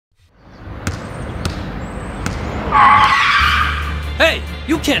Hey,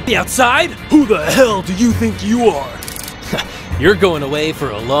 you can't be outside! Who the hell do you think you are? You're going away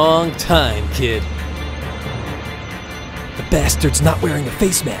for a long time, kid. The bastard's not wearing a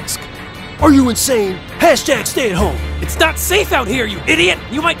face mask. Are you insane? Hashtag stay at home. It's not safe out here, you idiot!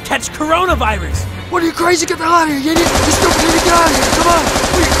 You might catch coronavirus! What, are you crazy? Get the hell out of here, you idiot! You stupid idiot, get out of here! Come on!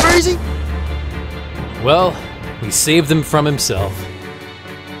 Are you crazy? Well, we saved him from himself.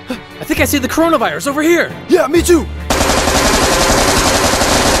 I think I see the coronavirus over here! Yeah, me too!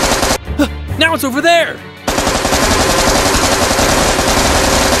 Now it's over there!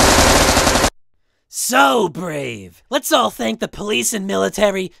 So brave! Let's all thank the police and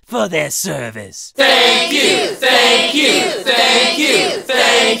military for their service. Thank you, thank you, thank you,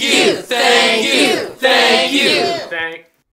 thank you, thank you, thank you, thank you.